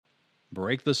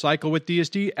Break the Cycle with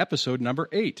DSD, episode number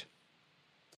 8.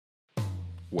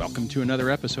 Welcome to another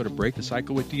episode of Break the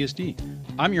Cycle with DSD.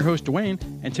 I'm your host, Dwayne,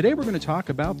 and today we're going to talk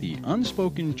about the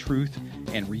unspoken truth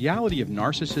and reality of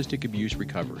narcissistic abuse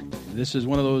recovery. This is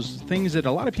one of those things that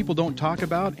a lot of people don't talk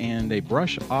about and they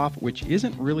brush off, which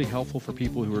isn't really helpful for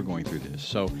people who are going through this.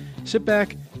 So sit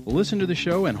back, listen to the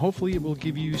show, and hopefully it will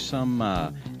give you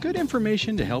some good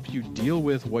information to help you deal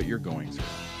with what you're going through.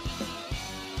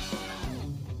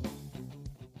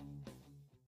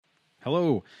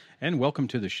 Hello, and welcome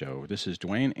to the show. This is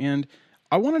Dwayne, and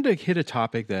I wanted to hit a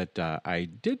topic that I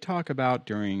did talk about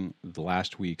during the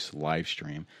last week's live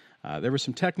stream. There were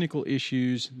some technical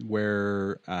issues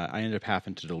where I ended up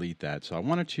having to delete that, so I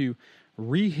wanted to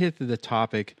re-hit the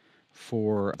topic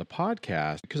for the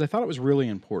podcast because I thought it was really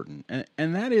important,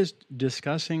 and that is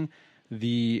discussing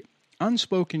the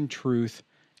unspoken truth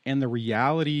and the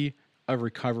reality of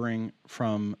recovering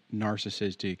from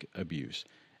narcissistic abuse.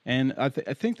 And I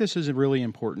think this is really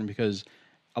important because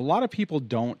a lot of people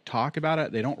don't talk about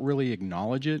it. They don't really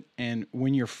acknowledge it. And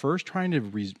when you're first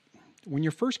when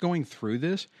you're first going through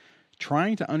this,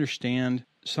 trying to understand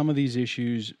some of these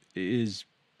issues is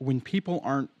when people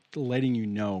aren't letting you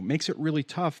know, makes it really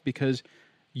tough because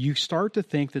you start to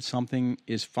think that something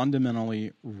is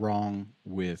fundamentally wrong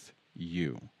with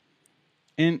you.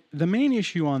 And the main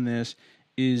issue on this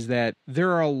is that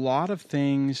there are a lot of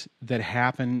things that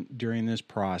happen during this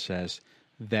process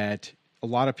that a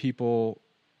lot of people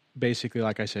basically,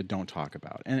 like I said, don't talk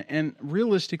about. And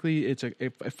realistically,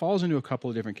 it falls into a couple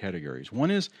of different categories. One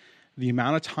is the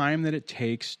amount of time that it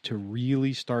takes to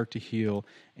really start to heal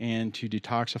and to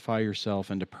detoxify yourself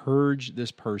and to purge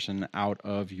this person out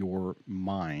of your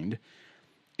mind.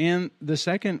 And the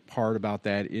second part about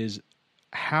that is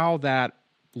how that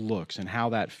looks and how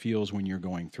that feels when you're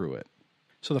going through it.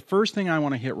 So the first thing I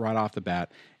want to hit right off the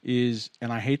bat is,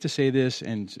 and I hate to say this,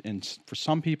 and for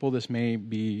some people this may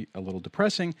be a little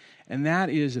depressing, and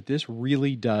that is that this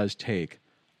really does take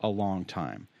a long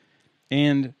time.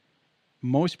 And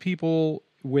most people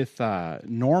with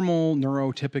normal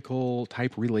neurotypical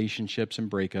type relationships and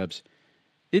breakups,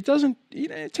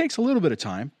 it takes a little bit of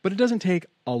time, but it doesn't take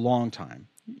a long time.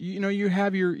 You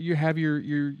have your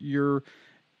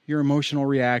emotional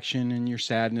reaction and your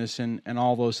sadness and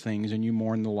all those things, and you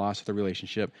mourn the loss of the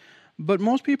relationship. But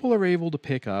most people are able to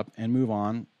pick up and move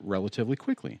on relatively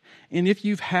quickly. And if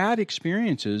you've had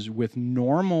experiences with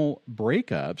normal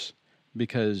breakups,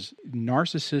 because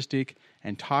narcissistic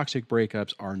and toxic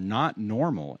breakups are not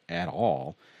normal at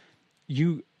all,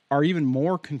 you are even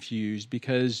more confused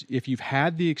because if you've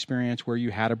had the experience where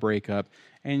you had a breakup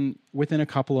and within a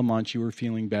couple of months you were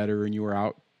feeling better and you were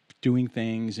out doing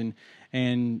things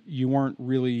and you weren't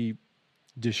really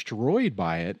destroyed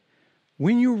by it,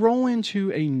 when you roll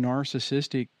into a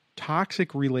narcissistic,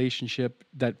 toxic relationship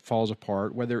that falls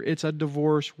apart, whether it's a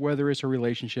divorce, whether it's a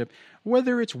relationship,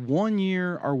 whether it's 1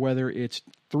 year or whether it's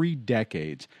 3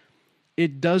 decades,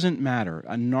 it doesn't matter.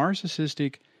 A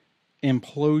narcissistic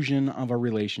implosion of a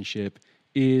relationship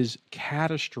is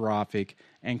catastrophic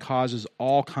and causes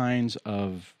all kinds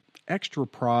of extra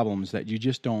problems that you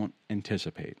just don't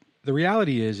anticipate. The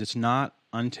reality is it's not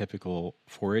untypical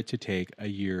for it to take a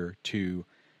year to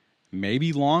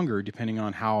maybe longer, depending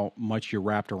on how much you're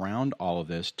wrapped around all of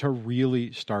this, to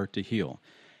really start to heal.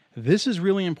 This is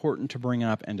really important to bring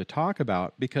up and to talk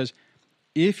about because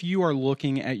if you are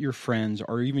looking at your friends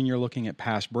or even you're looking at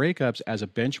past breakups as a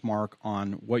benchmark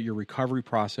on what your recovery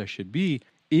process should be,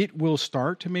 it will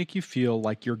start to make you feel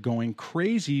like you're going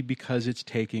crazy because it's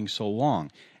taking so long.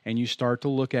 And you start to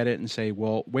look at it and say,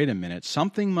 well, wait a minute,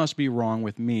 something must be wrong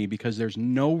with me because there's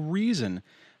no reason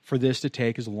for this to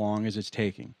take as long as it's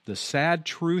taking. The sad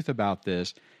truth about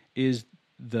this is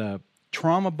the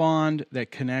trauma bond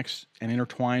that connects and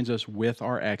intertwines us with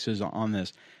our exes on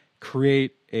this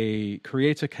creates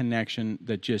a connection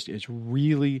that just is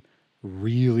really,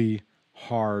 really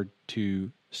hard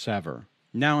to sever.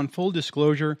 Now, in full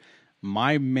disclosure,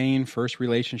 my main first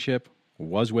relationship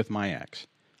was with my ex.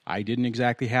 I didn't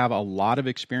exactly have a lot of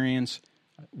experience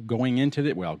going into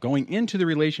the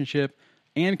relationship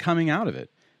and coming out of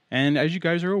it. And as you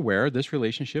guys are aware, this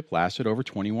relationship lasted over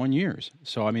 21 years.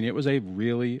 So, it was a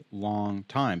really long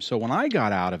time. So when I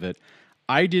got out of it,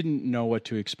 I didn't know what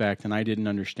to expect and I didn't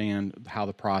understand how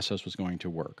the process was going to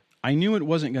work. I knew it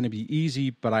wasn't going to be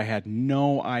easy, but I had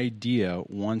no idea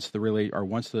once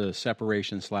the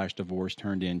separation/divorce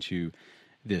turned into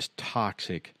this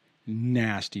toxic,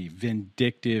 nasty,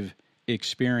 vindictive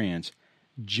experience,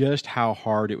 just how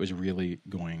hard it was really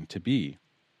going to be.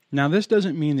 Now, this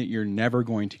doesn't mean that you're never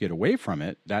going to get away from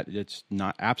it. It's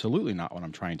absolutely not what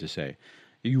I'm trying to say.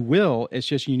 You will. It's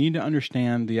just you need to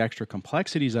understand the extra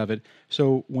complexities of it.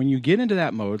 So when you get into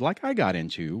that mode, like I got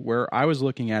into, where I was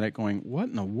looking at it going, what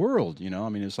in the world? I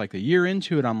mean, it's like a year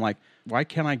into it, I'm like, why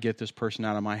can't I get this person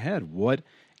out of my head? What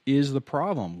is the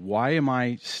problem? Why am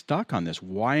I stuck on this?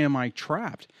 Why am I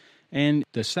trapped? And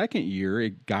the second year,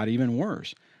 it got even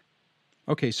worse.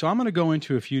 Okay, so I'm going to go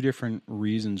into a few different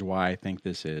reasons why I think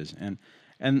this is.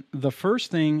 And the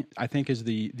first thing I think is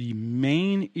the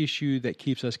main issue that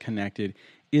keeps us connected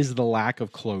is the lack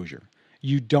of closure.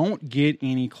 You don't get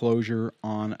any closure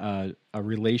on a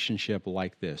relationship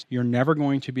like this. You're never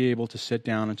going to be able to sit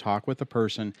down and talk with a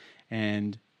person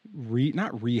and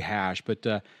not rehash,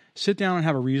 but sit down and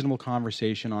have a reasonable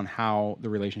conversation on how the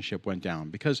relationship went down.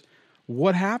 Because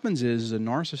what happens is a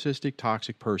narcissistic,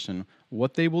 toxic person,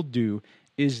 what they will do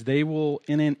is they will,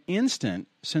 in an instant,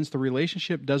 since the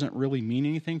relationship doesn't really mean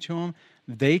anything to them,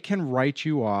 they can write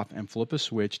you off and flip a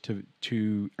switch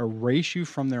to erase you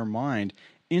from their mind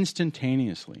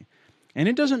instantaneously. And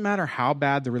it doesn't matter how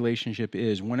bad the relationship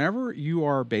is. Whenever you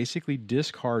are basically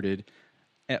discarded,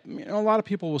 a lot of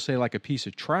people will say like a piece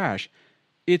of trash,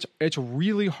 it's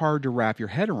really hard to wrap your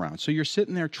head around. So you're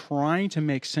sitting there trying to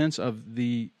make sense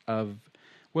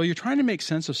you're trying to make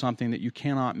sense of something that you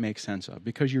cannot make sense of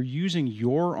because you're using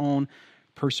your own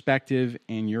perspective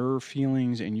and your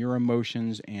feelings and your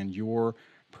emotions and your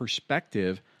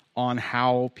perspective on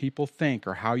how people think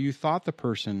or how you thought the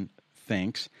person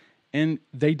thinks, and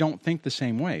they don't think the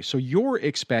same way. So you're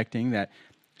expecting that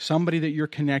somebody that you're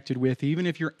connected with, even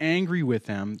if you're angry with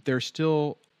them, there's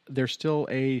still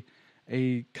a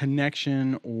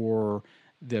connection, or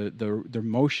the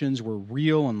emotions were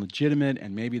real and legitimate,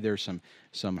 and maybe there's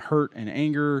some hurt and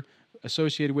anger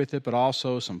associated with it, but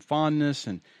also some fondness.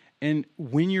 And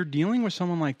when you're dealing with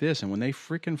someone like this, and when they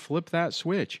freaking flip that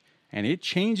switch and it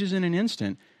changes in an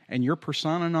instant, and you're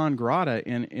persona non grata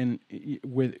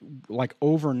with like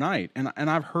overnight. And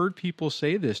I've heard people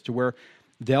say this to where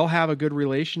they'll have a good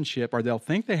relationship, or they'll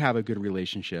think they have a good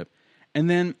relationship, and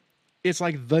then it's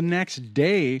like the next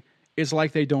day it's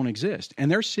like they don't exist. And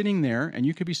they're sitting there, and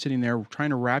you could be sitting there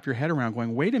trying to wrap your head around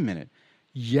going, wait a minute.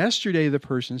 Yesterday the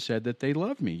person said that they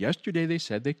loved me. Yesterday they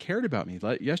said they cared about me.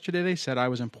 Yesterday they said I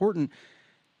was important,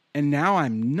 and now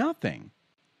I'm nothing.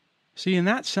 See, and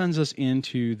that sends us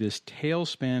into this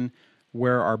tailspin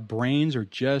where our brains are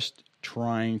just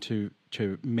trying to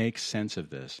make sense of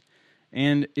this.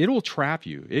 And it'll trap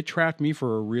you. It trapped me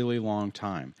for a really long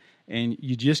time. And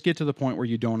you just get to the point where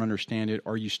you don't understand it,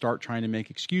 or you start trying to make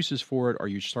excuses for it, or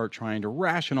you start trying to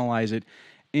rationalize it.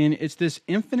 And it's this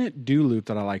infinite do loop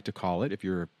that I like to call it. If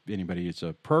you're anybody, it's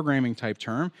a programming type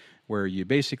term where you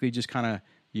basically just kind of,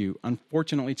 you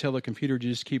unfortunately tell the computer to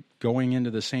just keep going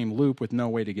into the same loop with no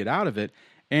way to get out of it.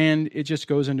 And it just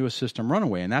goes into a system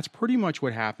runaway. And that's pretty much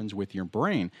what happens with your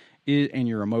brain and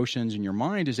your emotions and your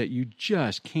mind, is that you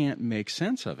just can't make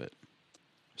sense of it.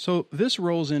 So this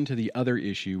rolls into the other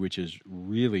issue, which is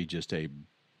really just a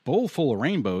bowl full of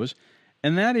rainbows.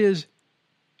 And that is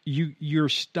you're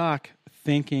stuck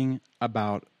thinking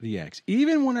about the ex.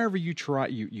 Even whenever you try,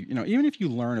 even if you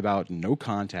learn about no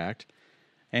contact,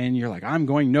 and you're like, I'm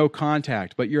going no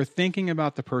contact, but you're thinking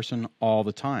about the person all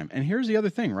the time. And here's the other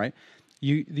thing, right?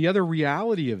 The other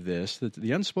reality of this,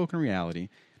 the unspoken reality,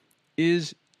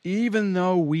 is even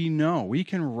though we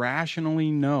can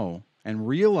rationally know and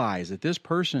realize that this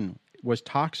person was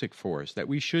toxic for us, that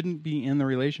we shouldn't be in the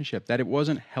relationship, that it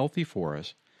wasn't healthy for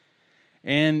us.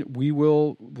 And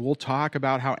we'll talk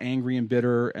about how angry and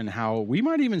bitter, and how we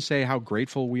might even say how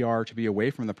grateful we are to be away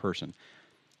from the person.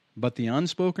 But the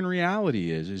unspoken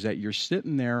reality is that you're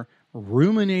sitting there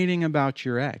ruminating about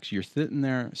your ex. You're sitting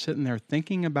there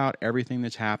thinking about everything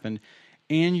that's happened,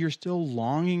 and you're still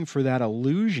longing for that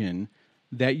illusion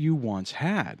that you once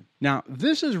had. Now,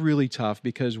 this is really tough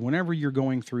because whenever you're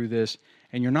going through this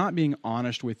and you're not being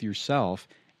honest with yourself,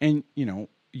 and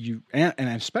and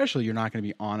especially you're not going to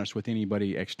be honest with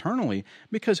anybody externally,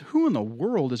 because who in the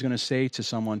world is going to say to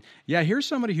someone, yeah, here's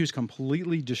somebody who's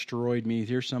completely destroyed me.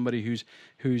 Here's somebody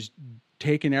who's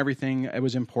taken everything that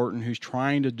was important, who's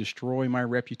trying to destroy my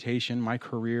reputation, my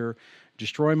career,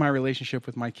 destroy my relationship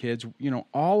with my kids,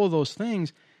 all of those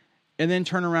things, and then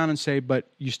turn around and say, but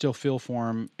you still feel for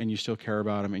them, and you still care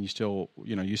about them, and you still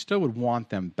would want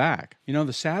them back.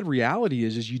 The sad reality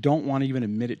is you don't want to even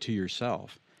admit it to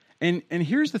yourself. And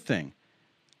here's the thing.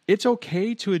 It's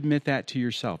okay to admit that to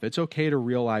yourself. It's okay to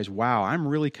realize, wow, I'm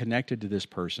really connected to this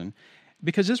person,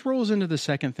 because this rolls into the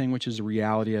second thing, which is the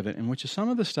reality of it, and which is some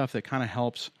of the stuff that kind of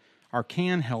helps or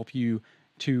can help you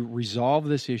to resolve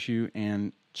this issue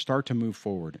and start to move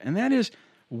forward. And that is,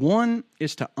 one,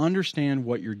 is to understand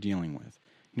what you're dealing with.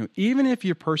 Even if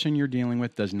your person you're dealing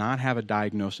with does not have a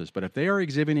diagnosis, but if they are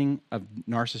exhibiting a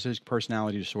narcissistic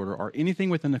personality disorder or anything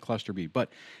within the cluster B, but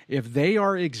if they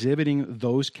are exhibiting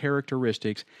those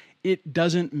characteristics, it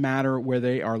doesn't matter whether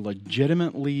they are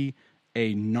legitimately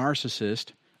a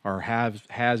narcissist or has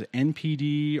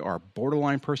NPD or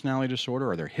borderline personality disorder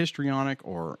or they're histrionic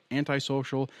or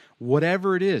antisocial,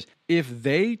 whatever it is. If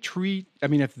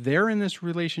they're in this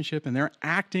relationship and they're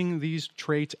acting these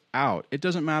traits out, it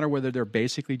doesn't matter whether they're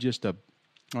basically just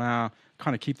kind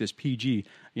of keep this PG,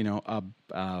 a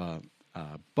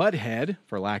butthead,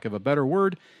 for lack of a better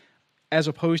word, as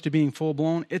opposed to being full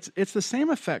blown. It's the same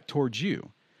effect towards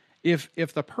you.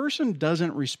 If the person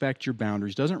doesn't respect your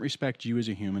boundaries, doesn't respect you as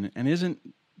a human, and isn't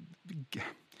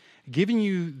giving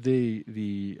you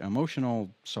the emotional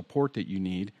support that you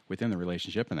need within the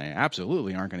relationship, and they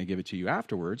absolutely aren't going to give it to you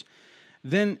afterwards,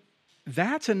 then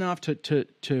that's enough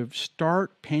to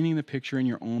start painting the picture in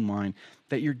your own mind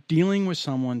that you're dealing with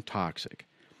someone toxic.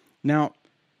 Now,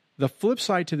 the flip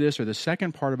side to this, or the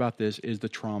second part about this, is the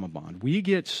trauma bond. We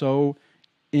get so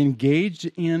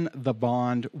engaged in the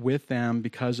bond with them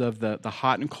because of the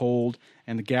hot and cold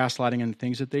and the gaslighting and the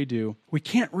things that they do, we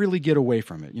can't really get away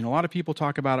from it. A lot of people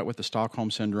talk about it with the Stockholm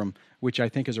Syndrome, which I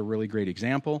think is a really great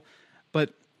example.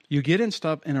 But you get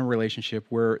in a relationship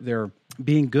where they're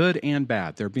being good and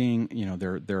bad. They're being,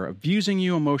 they're abusing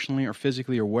you emotionally or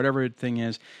physically or whatever the thing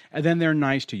is, and then they're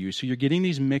nice to you. So you're getting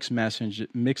these mixed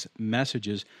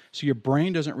messages, so your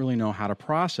brain doesn't really know how to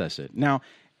process it. Now,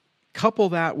 couple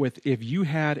that with if you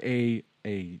had a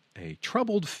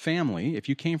troubled family, if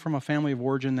you came from a family of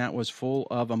origin that was full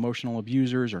of emotional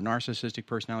abusers or narcissistic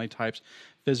personality types,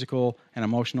 physical and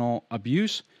emotional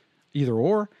abuse, either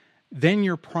or, then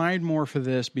you're primed more for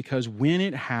this because when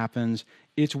it happens,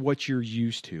 it's what you're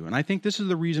used to. And I think this is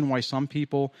the reason why some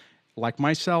people, like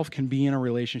myself, can be in a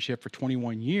relationship for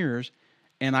 21 years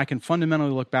and I can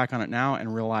fundamentally look back on it now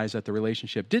and realize that the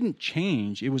relationship didn't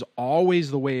change. It was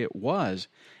always the way it was.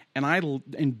 And I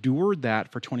endured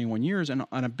that for 21 years. And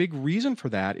a big reason for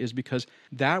that is because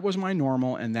that was my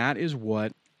normal, and that is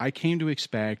what I came to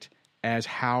expect as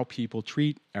how people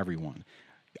treat everyone.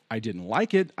 I didn't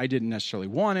like it. I didn't necessarily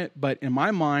want it. But in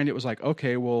my mind, it was like,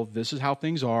 okay, well, this is how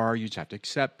things are. You just have to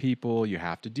accept people. You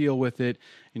have to deal with it.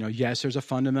 Yes, there's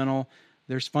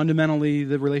fundamentally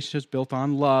the relationship's built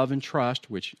on love and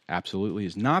trust, which absolutely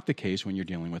is not the case when you're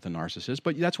dealing with a narcissist.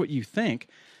 But that's what you think.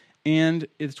 And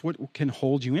it's what can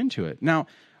hold you into it. Now,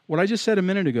 what I just said a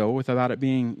minute ago about it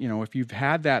being, if you've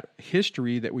had that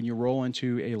history that when you roll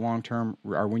into a long-term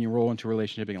or when you roll into a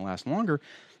relationship it can last longer,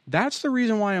 that's the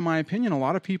reason why, in my opinion, a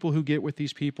lot of people who get with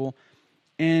these people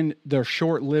and they're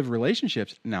short-lived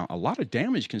relationships, now a lot of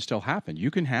damage can still happen. You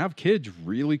can have kids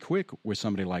really quick with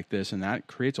somebody like this, and that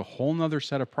creates a whole nother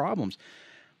set of problems.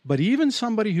 But even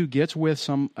somebody who gets with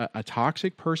a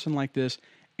toxic person like this,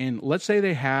 and let's say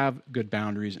they have good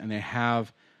boundaries and they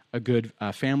have a good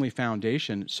family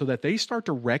foundation so that they start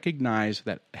to recognize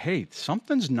that, hey,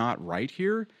 something's not right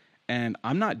here and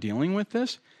I'm not dealing with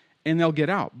this, and they'll get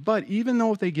out. But even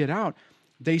though if they get out,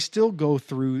 they still go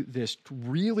through this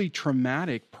really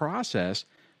traumatic process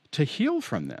to heal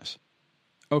from this.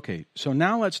 Okay, so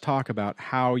now let's talk about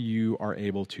how you are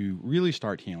able to really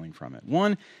start healing from it.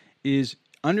 One is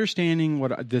understanding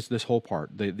what this whole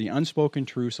part, the unspoken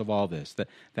truths of all this,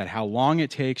 that how long it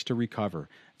takes to recover,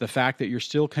 the fact that you're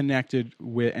still connected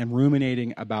with and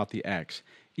ruminating about the ex,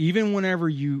 even whenever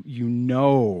you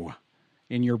know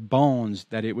in your bones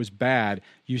that it was bad,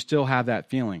 you still have that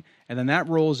feeling. And then that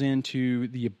rolls into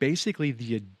basically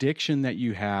the addiction that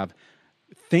you have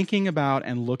thinking about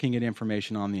and looking at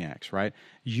information on the ex, right?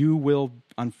 You will,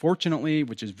 unfortunately,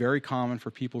 which is very common for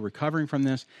people recovering from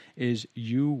this, is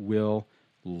you will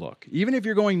look. Even if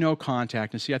you're going no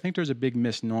contact, and see, I think there's a big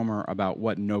misnomer about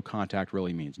what no contact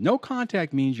really means. No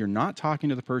contact means you're not talking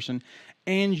to the person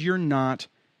and you're not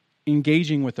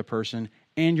engaging with the person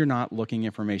and you're not looking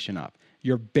information up.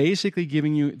 You're basically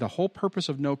the whole purpose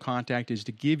of no contact is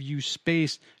to give you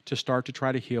space to start to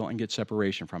try to heal and get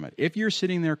separation from it. If you're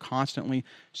sitting there constantly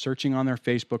searching on their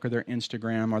Facebook or their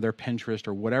Instagram or their Pinterest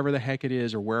or whatever the heck it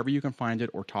is or wherever you can find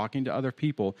it or talking to other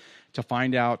people to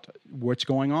find out what's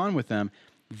going on with them,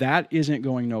 that isn't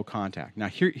going no contact. Now,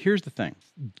 here's the thing.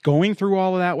 Going through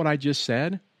all of that, what I just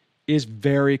said, is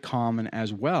very common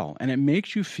as well. And it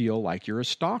makes you feel like you're a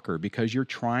stalker because you're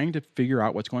trying to figure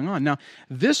out what's going on. Now,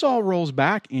 this all rolls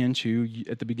back into,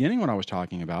 at the beginning what I was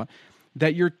talking about,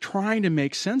 that you're trying to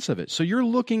make sense of it. So you're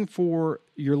looking for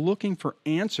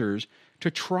answers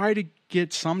to try to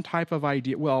get some type of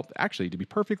idea. Well, actually, to be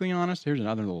perfectly honest, here's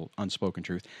another little unspoken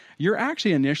truth. You're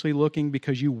actually initially looking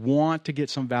because you want to get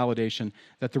some validation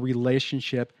that the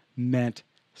relationship meant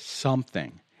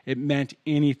something. It meant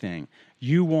anything.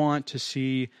 You want to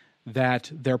see that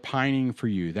they're pining for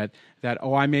you, that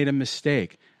oh, I made a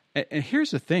mistake. And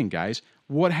here's the thing, guys.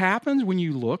 What happens when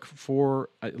you look for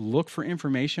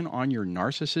information on your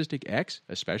narcissistic ex,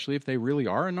 especially if they really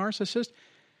are a narcissist?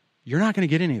 You're not going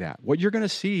to get any of that. What you're going to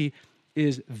see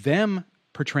is them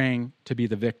portraying to be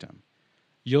the victim.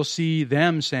 You'll see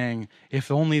them saying,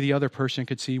 if only the other person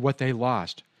could see what they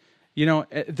lost.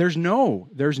 There's no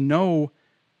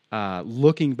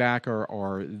looking back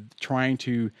or trying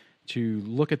to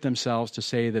look at themselves to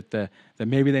say that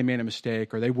maybe they made a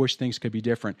mistake or they wish things could be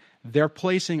different. They're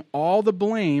placing all the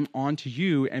blame onto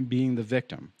you and being the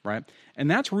victim, right? And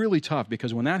that's really tough,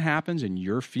 because when that happens and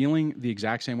you're feeling the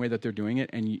exact same way that they're doing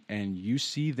it, and you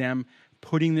see them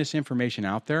putting this information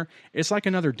out there, it's like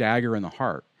another dagger in the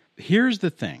heart. Here's the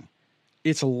thing.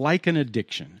 It's like an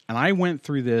addiction. And I went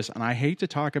through this, and I hate to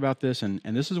talk about this, and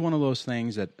this is one of those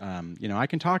things that, I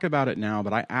can talk about it now,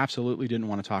 but I absolutely didn't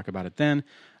want to talk about it then.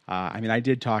 I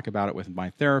did talk about it with my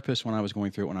therapist when I was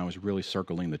going through it, when I was really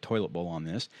circling the toilet bowl on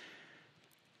this.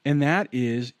 And that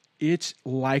is, it's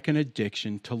like an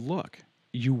addiction to look.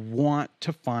 You want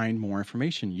to find more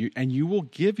information. You will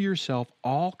give yourself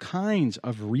all kinds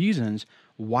of reasons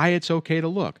why it's okay to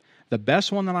look. The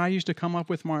best one that I used to come up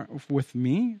with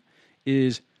me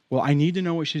is, well, I need to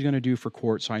know what she's going to do for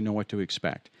court so I know what to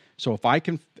expect. So if I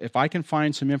can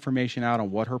find some information out on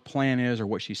what her plan is or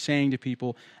what she's saying to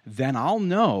people, then I'll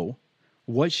know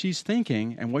what she's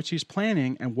thinking and what she's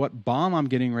planning and what bomb I'm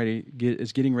getting ready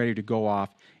to go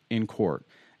off in court.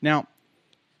 Now,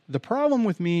 the problem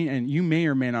with me, and you may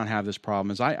or may not have this problem,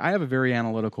 is I have a very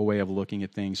analytical way of looking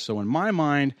at things. So in my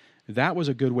mind, that was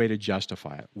a good way to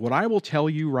justify it. What I will tell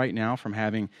you right now, from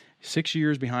having 6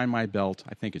 years behind my belt,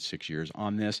 I think it's 6 years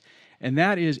on this, and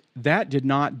that is, that did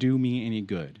not do me any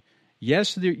good.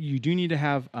 Yes, you do need to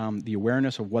have the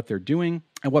awareness of what they're doing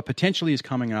and what potentially is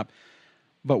coming up.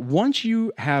 But once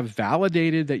you have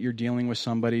validated that you're dealing with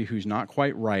somebody who's not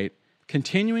quite right,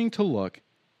 continuing to look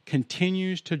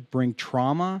continues to bring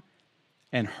trauma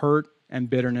and hurt and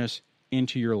bitterness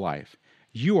into your life.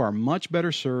 You are much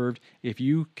better served if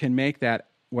you can make that,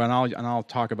 I'll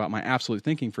talk about my absolute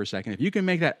thinking for a second. If you can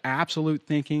make that absolute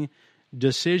thinking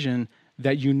decision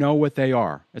that you know what they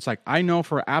are. It's like, I know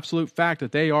for absolute fact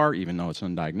that they are, even though it's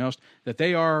undiagnosed, that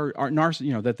they are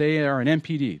that they are an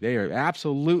NPD. They are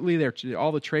absolutely, they're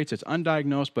all the traits, it's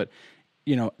undiagnosed, but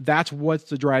that's what's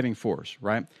the driving force,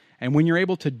 right? And when you're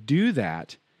able to do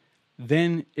that,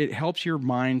 then it helps your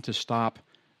mind to stop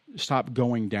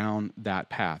going down that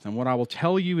path. And what I will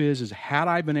tell you is had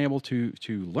I been able to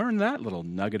learn that little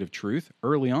nugget of truth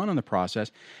early on in the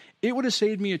process, it would have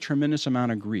saved me a tremendous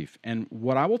amount of grief. And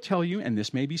what I will tell you, and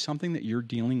this may be something that you're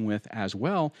dealing with as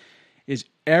well, is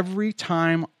every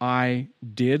time I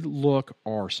did look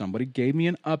or somebody gave me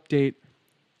an update,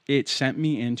 it sent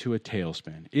me into a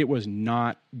tailspin. It was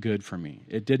not good for me.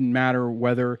 It didn't matter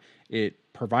whether it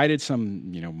provided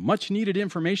some, much needed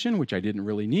information, which I didn't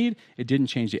really need. It didn't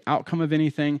change the outcome of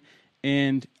anything.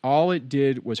 And all it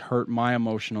did was hurt my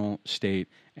emotional state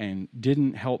and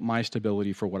didn't help my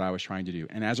stability for what I was trying to do.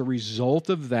 And as a result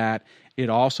of that, it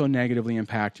also negatively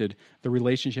impacted the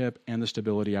relationship and the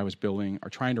stability I was building or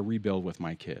trying to rebuild with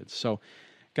my kids. So,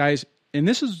 guys, and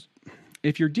this is,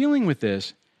 if you're dealing with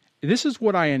this is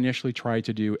what I initially tried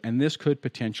to do, and this could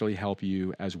potentially help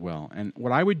you as well. And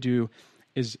what I would do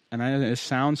is, and it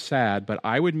sounds sad, but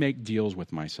I would make deals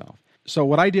with myself. So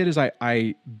what I did is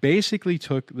I basically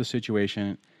took the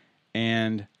situation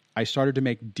and I started to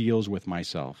make deals with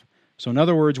myself. So in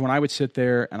other words, when I would sit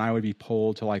there and I would be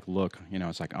pulled to look,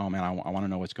 it's like, oh man, I want to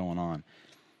know what's going on.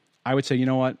 I would say, you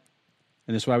know what?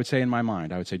 And this is what I would say in my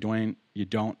mind. I would say, Dwayne, you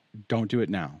don't do it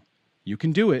now. You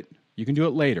can do it. You can do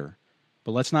it later,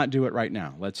 but let's not do it right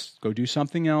now. Let's go do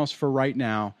something else for right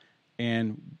now.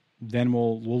 And then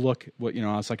we'll look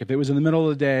it's like, if it was in the middle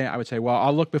of the day, I would say, well,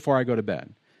 I'll look before I go to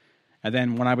bed. And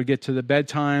then when I would get to the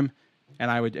bedtime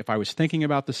and if I was thinking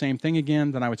about the same thing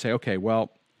again, then I would say, okay, well,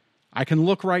 I can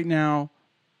look right now,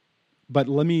 but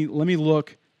let me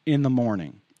look in the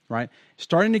morning, right?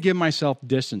 Starting to give myself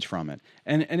distance from it.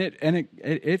 And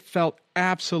it felt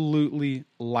absolutely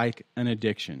like an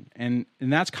addiction. And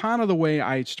that's kind of the way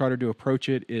I started to approach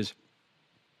it.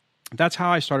 That's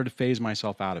how I started to phase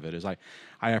myself out of it. Is I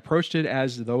approached it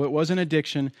as though it was an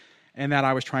addiction and that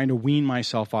I was trying to wean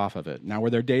myself off of it. Now, were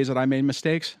there days that I made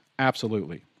mistakes?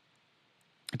 Absolutely.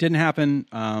 It didn't happen,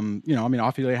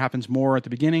 obviously it happens more at the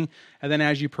beginning, and then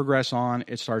as you progress on,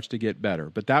 it starts to get better.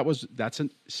 But that's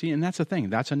the thing.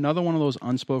 That's another one of those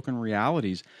unspoken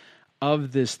realities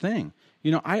of this thing.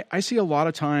 I see a lot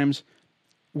of times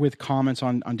with comments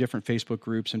on different Facebook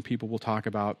groups, and people will talk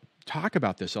about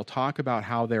this. They'll talk about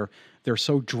how they're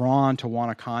so drawn to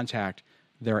want to contact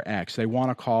their ex. They want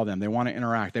to call them. They want to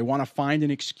interact. They want to find an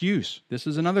excuse. This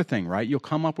is another thing, right? You'll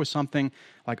come up with something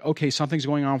like, okay, something's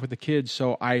going on with the kids,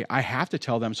 so I have to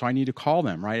tell them, so I need to call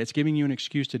them, right? It's giving you an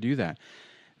excuse to do that.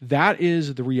 That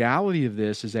is the reality of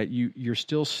this, is that you're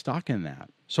still stuck in that.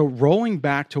 So rolling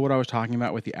back to what I was talking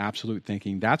about with the absolute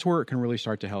thinking, that's where it can really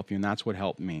start to help you, and that's what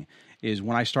helped me, is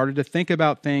when I started to think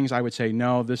about things, I would say,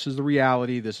 no, this is the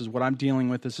reality, this is what I'm dealing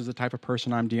with, this is the type of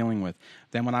person I'm dealing with.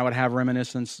 Then when I would have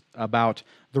reminiscence about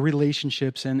the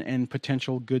relationships and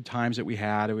potential good times that we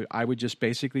had, I would just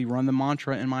basically run the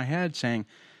mantra in my head saying,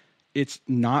 it's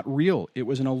not real. It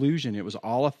was an illusion. It was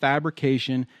all a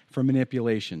fabrication for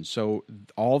manipulation. So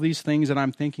all these things that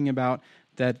I'm thinking about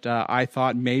that I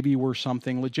thought maybe were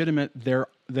something legitimate,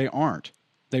 they aren't.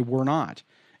 They were not.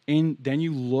 And then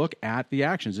you look at the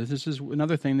actions. This is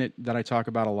another thing that I talk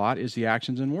about a lot, is the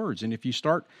actions and words. And if you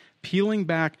start peeling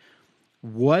back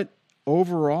what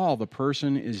overall the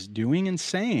person is doing and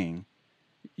saying,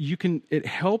 it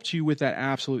helps you with that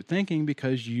absolute thinking,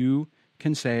 because you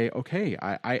can say, okay,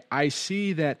 I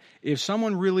see that if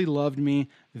someone really loved me,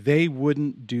 they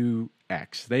wouldn't do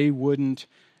X. They wouldn't,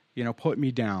 put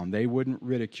me down. They wouldn't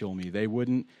ridicule me. They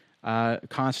wouldn't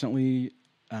constantly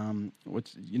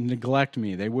neglect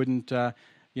me. They wouldn't,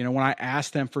 when I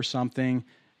asked them for something,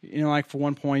 like for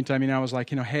one point, I was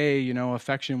like, hey,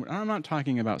 affection. I'm not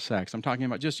talking about sex. I'm talking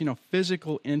about just,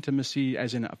 physical intimacy,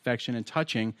 as in affection and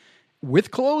touching with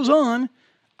clothes on.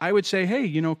 I would say, hey,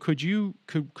 could you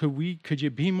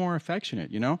be more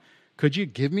affectionate? Could you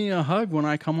give me a hug when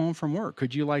I come home from work?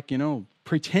 Could you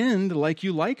pretend like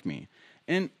you like me?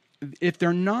 And if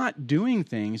they're not doing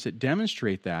things that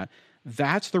demonstrate that,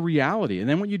 that's the reality. And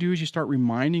then what you do is you start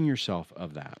reminding yourself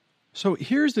of that. So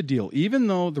here's the deal. Even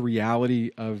though the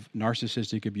reality of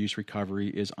narcissistic abuse recovery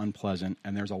is unpleasant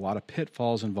and there's a lot of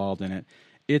pitfalls involved in it,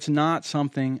 it's not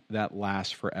something that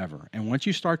lasts forever. And once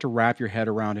you start to wrap your head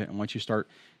around it, and once you start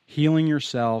healing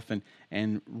yourself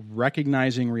and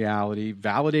recognizing reality,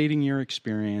 validating your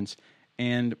experience,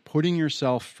 and putting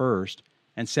yourself first,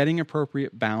 and setting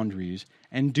appropriate boundaries,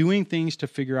 and doing things to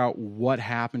figure out what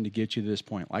happened to get you to this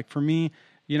point. Like for me,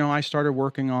 I started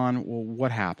working on, well,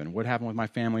 what happened? What happened with my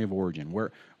family of origin?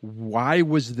 Why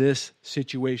was this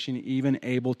situation even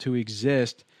able to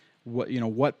exist?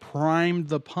 What primed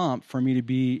the pump for me to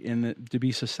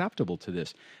be susceptible to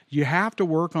this? You have to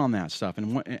work on that stuff,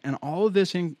 and all of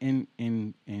this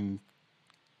included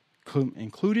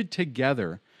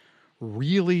together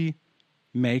really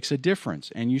makes a difference,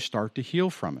 and you start to heal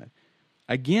from it.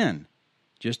 Again,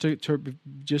 just to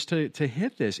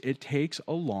hit this, it takes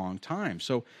a long time.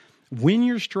 So when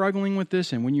you're struggling with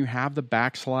this, and when you have the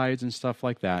backslides and stuff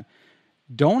like that,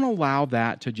 don't allow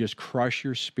that to just crush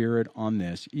your spirit on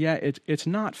this. Yeah, it's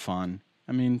not fun.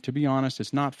 To be honest,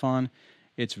 it's not fun.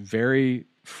 It's very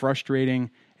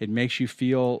frustrating. It makes you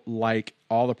feel like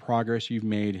all the progress you've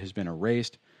made has been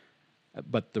erased.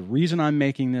 But the reason I'm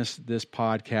making this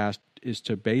podcast is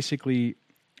to basically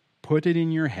put it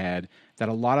in your head that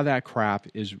a lot of that crap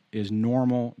is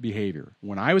normal behavior.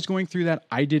 When I was going through that,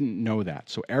 I didn't know that.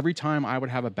 So every time I would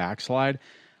have a backslide,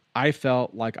 I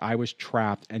felt like I was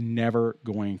trapped and never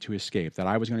going to escape, that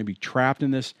I was going to be trapped in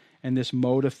this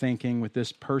mode of thinking, with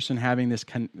this person having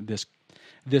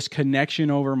this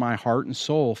connection over my heart and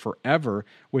soul forever,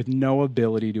 with no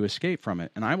ability to escape from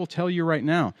it. And I will tell you right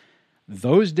now,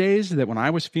 those days that when I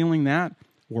was feeling that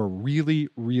were really,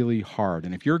 really hard.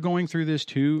 And if you're going through this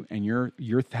too, and you're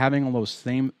having all those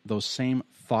same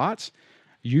thoughts,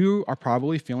 you are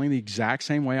probably feeling the exact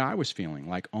same way I was feeling.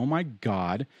 Like, oh my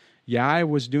God, yeah, I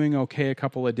was doing okay a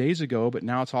couple of days ago, but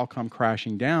now it's all come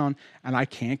crashing down, and I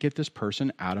can't get this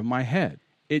person out of my head.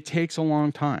 It takes a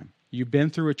long time. You've been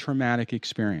through a traumatic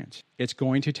experience. It's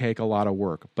going to take a lot of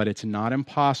work, but it's not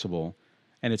impossible,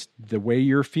 and it's the way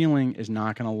you're feeling is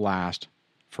not going to last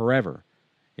forever.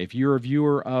 If you're a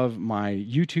viewer of my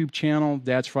YouTube channel,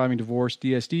 Dad Surviving Divorce,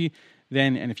 DSD,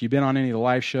 and if you've been on any of the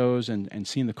live shows and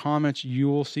seen the comments, you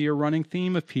will see a running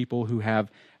theme of people who have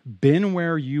been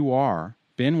where you are,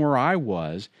 been where I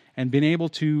was, and been able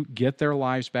to get their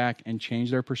lives back and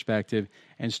change their perspective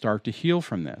and start to heal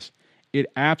from this.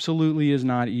 It absolutely is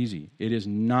not easy. It is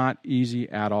not easy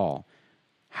at all.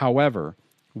 However,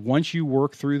 once you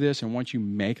work through this and once you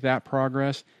make that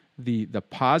progress, the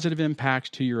positive impacts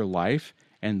to your life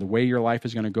and the way your life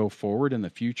is going to go forward in the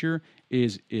future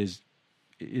is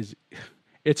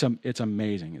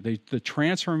amazing. The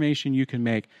transformation you can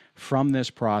make from this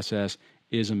process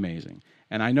is amazing.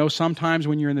 And I know sometimes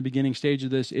when you're in the beginning stage of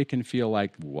this, it can feel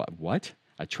like, what?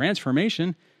 A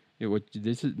transformation?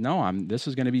 This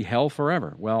is going to be hell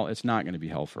forever. Well, it's not going to be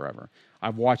hell forever.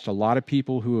 I've watched a lot of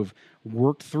people who have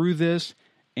worked through this,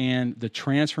 and the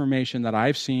transformation that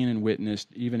I've seen and witnessed,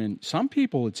 even in some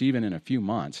people, it's even in a few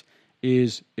months,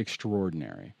 is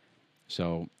extraordinary.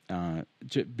 So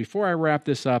before I wrap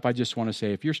this up, I just want to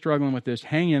say, if you're struggling with this,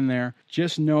 hang in there.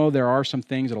 Just know there are some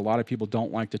things that a lot of people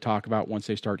don't like to talk about once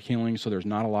they start healing. So there's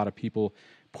not a lot of people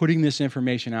putting this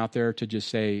information out there to just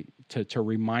say, to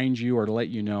remind you or to let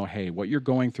you know, hey, what you're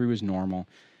going through is normal.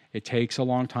 It takes a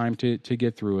long time to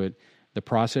get through it. The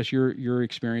process you're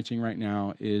experiencing right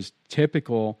now is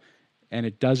typical, and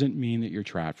it doesn't mean that you're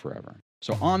trapped forever.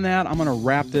 So on that, I'm going to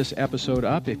wrap this episode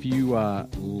up. If you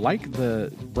like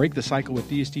the Break the Cycle with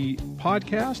DSD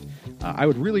podcast, I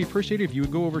would really appreciate it if you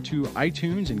would go over to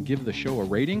iTunes and give the show a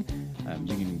rating.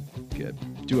 You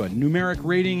can do a numeric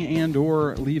rating and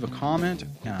or leave a comment.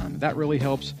 That really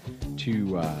helps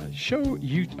to show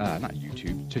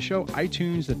to show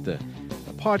iTunes that the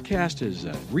podcast is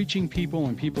reaching people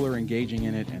and people are engaging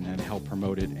in it, and then help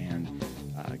promote it and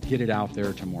get it out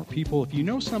there to more people. If you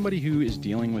know somebody who is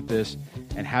dealing with this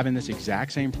and having this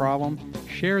exact same problem,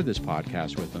 share this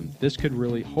podcast with them. This could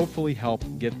really hopefully help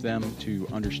get them to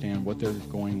understand what they're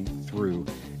going through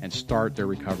and start their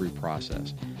recovery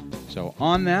process. So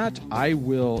on that, I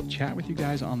will chat with you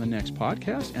guys on the next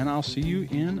podcast, and I'll see you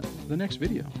in the next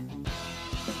video.